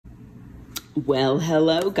Well,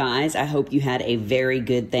 hello guys. I hope you had a very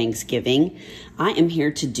good Thanksgiving. I am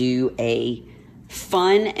here to do a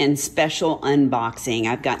fun and special unboxing.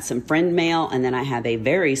 I've got some friend mail, and then I have a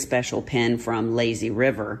very special pen from Lazy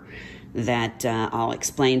River that I'll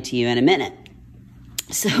explain to you in a minute.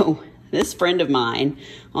 So this friend of mine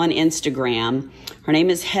on Instagram, her name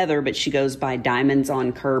is Heather, but she goes by Diamonds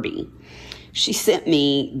on Kirby. She sent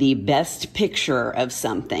me the best picture of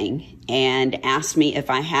something and asked me if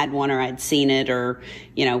I had one or I'd seen it or,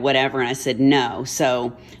 you know, whatever. And I said no.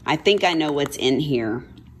 So I think I know what's in here,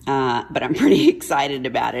 but I'm pretty excited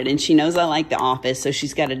about it. And she knows I like The Office. So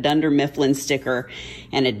she's got a Dunder Mifflin sticker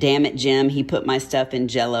and a Damn It Jim, he put my stuff in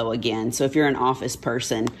Jell-O again. So if you're an Office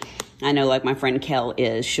person, I know like my friend Kel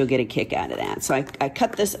is, she'll get a kick out of that. So I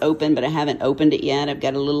cut this open, but I haven't opened it yet. I've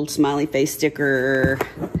got a little smiley face sticker.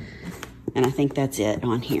 And I think that's it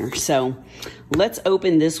on here. So let's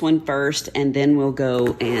open this one first, and then we'll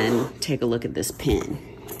go and take a look at this pen.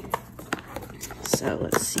 So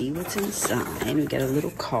let's see what's inside. We got a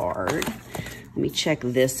little card. Let me check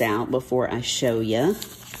this out before I show you.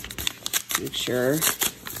 Make sure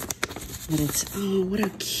that it's, oh, what a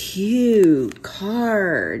cute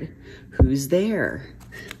card. Who's there?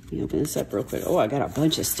 Let me open this up real quick. Oh, I got a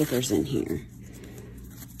bunch of stickers in here.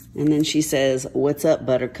 And then she says, "What's up,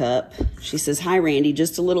 Buttercup?" She says, "Hi, Randy.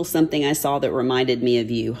 Just a little something I saw that reminded me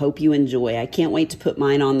of you. Hope you enjoy. I can't wait to put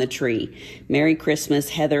mine on the tree. Merry Christmas,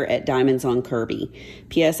 Heather at Diamonds on Kirby.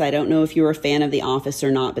 P.S. I don't know if you're a fan of The Office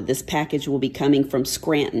or not, but this package will be coming from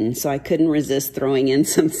Scranton, so I couldn't resist throwing in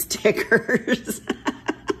some stickers."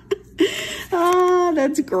 Ah,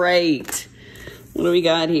 that's great. What do we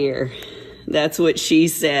got here? That's what she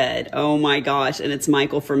said. Oh my gosh. And it's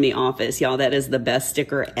Michael from The Office. Y'all, that is the best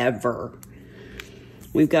sticker ever.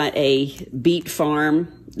 We've got a Beet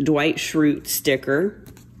Farm Dwight Schrute sticker.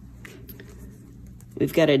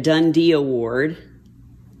 We've got a Dundee Award.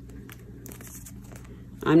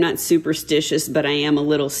 I'm not superstitious, but I am a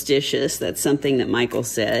little stitious. That's something that Michael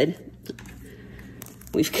said.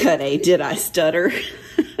 We've got a Did I Stutter?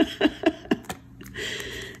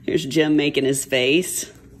 Here's Jim making his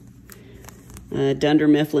face. Dunder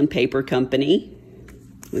Mifflin Paper Company.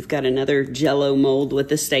 We've got another Jell-O mold with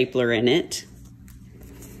a stapler in it.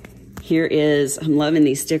 Here is, I'm loving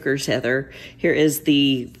these stickers, Heather. Here is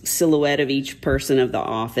the silhouette of each person of The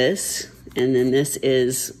Office. And then this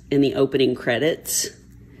is in the opening credits.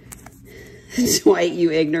 Dwight, you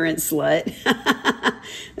ignorant slut.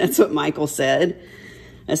 That's what Michael said.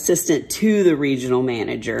 Assistant to the regional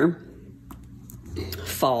manager.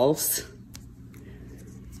 False.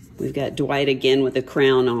 We've got Dwight again with a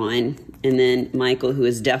crown on, and then Michael, who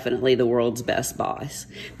is definitely the world's best boss.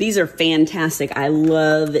 These are fantastic. I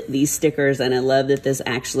love these stickers, and I love that this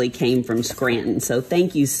actually came from Scranton. So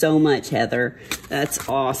thank you so much, Heather. That's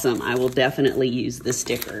awesome. I will definitely use the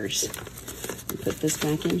stickers. Put this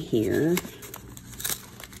back in here.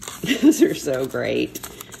 Those are so great.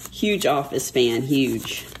 Huge Office fan,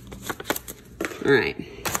 huge. All right.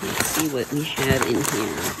 Let's see what we have in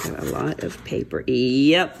here. Got a lot of paper.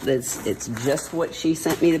 Yep, it's just what she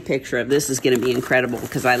sent me the picture of. This is going to be incredible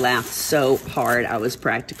because I laughed so hard. I was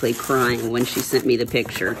practically crying when she sent me the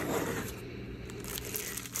picture.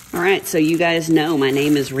 All right, so you guys know my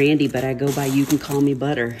name is Randy, but I go by You Can Call Me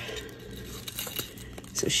Butter.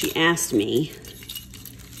 So she asked me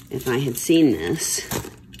if I had seen this,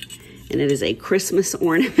 and it is a Christmas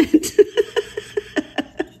ornament.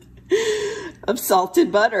 Of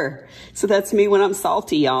salted butter. So that's me when I'm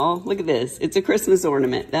salty, y'all. Look at this. It's a Christmas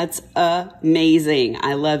ornament. That's amazing.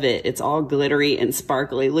 I love it. It's all glittery and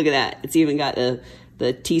sparkly. Look at that. It's even got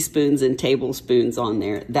the teaspoons and tablespoons on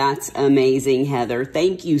there. That's amazing, Heather.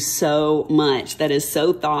 Thank you so much. That is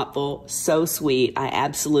so thoughtful, so sweet. I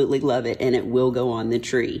absolutely love it, and it will go on the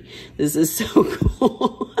tree. This is so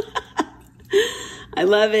cool. I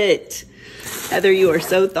love it. Heather, you are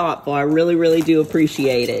so thoughtful. I really, really do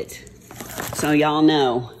appreciate it. So y'all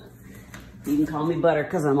know, you can call me Butter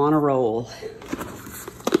because I'm on a roll.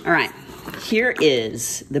 All right, here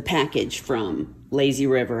is the package from Lazy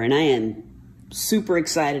River, and I am super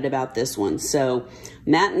excited about this one. So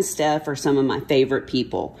Matt and Steph are some of my favorite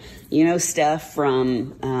people. You know Steph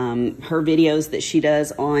from her videos that she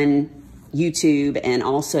does on YouTube, and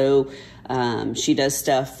also she does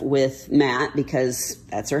stuff with Matt because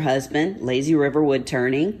that's her husband, Lazy River Wood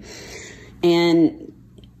Turning. And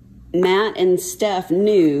Matt and Steph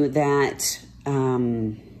knew that,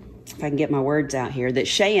 if I can get my words out here, that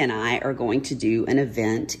Shay and I are going to do an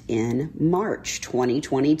event in March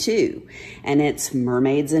 2022, and it's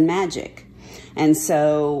Mermaids and Magic. And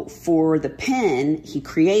so for the pen he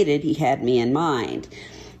created, he had me in mind.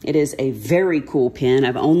 It is a very cool pen.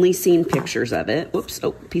 I've only seen pictures of it. Whoops,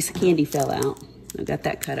 oh, piece of candy fell out. I got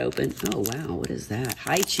that cut open. Oh, wow, what is that?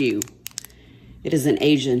 Haichu. It is an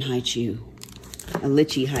Asian haichu, a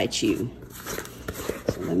lychee haichu.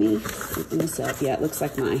 So let me open this up. Yeah, it looks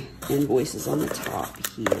like my invoice is on the top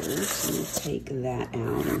here. So let me take that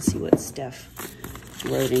out and see what Steph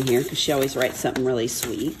wrote in here, because she always writes something really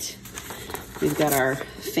sweet. We've got our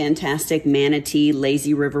fantastic Manatee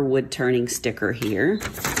Lazy River Wood Turning sticker here.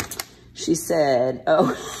 She said,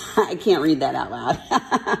 oh, I can't read that out loud.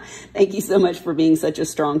 Thank you so much for being such a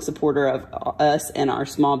strong supporter of us and our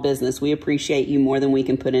small business. We appreciate you more than we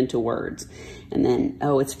can put into words. And then,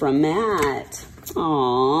 oh, it's from Matt.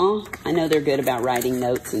 Aw, I know they're good about writing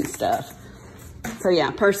notes and stuff. So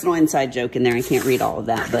yeah, personal inside joke in there. I can't read all of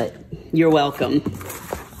that, but you're welcome.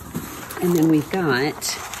 And then we've got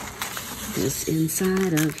this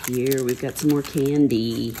inside of here. We've got some more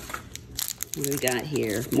candy. What do we got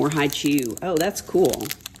here? More haichu. Oh, that's cool.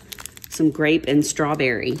 Some grape and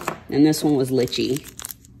strawberry. And this one was lychee.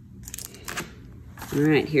 All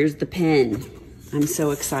right, here's the pen. I'm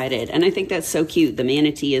so excited. And I think that's so cute. The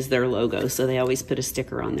manatee is their logo, so they always put a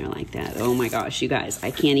sticker on there like that. Oh my gosh, you guys,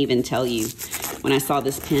 I can't even tell you. When I saw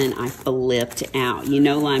this pen, I flipped out. You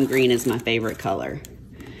know lime green is my favorite color.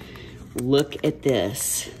 Look at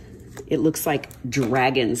this. It looks like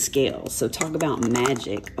dragon scales. So talk about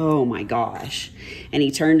magic. Oh my gosh. And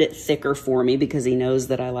he turned it thicker for me because he knows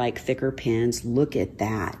that I like thicker pens. Look at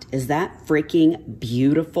that. Is that freaking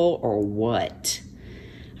beautiful or what?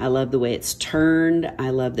 I love the way it's turned. I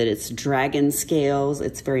love that it's dragon scales.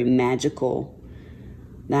 It's very magical.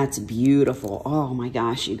 That's beautiful. Oh my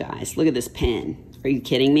gosh, you guys. Look at this pen. Are you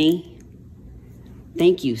kidding me?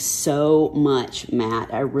 Thank you so much,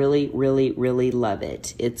 Matt. I really, really, really love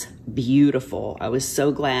it. It's beautiful. I was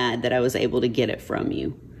so glad that I was able to get it from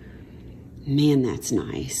you. Man, that's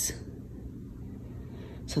nice.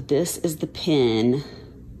 So this is the pen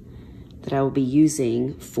that I will be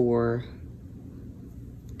using for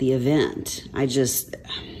the event. I just,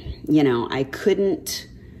 you know, I couldn't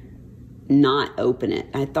not open it.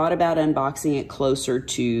 I thought about unboxing it closer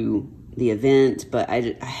to the event, but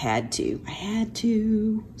I had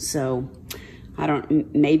to. So I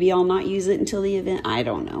don't, maybe I'll not use it until the event. I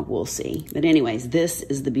don't know, we'll see. But anyways, this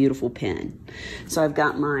is the beautiful pen. So I've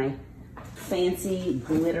got my fancy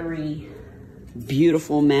glittery,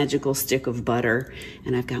 beautiful magical stick of butter,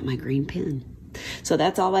 and I've got my green pen. So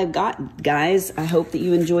that's all I've got, guys. I hope that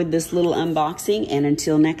you enjoyed this little unboxing, and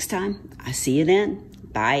until next time, I see you then.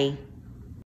 Bye.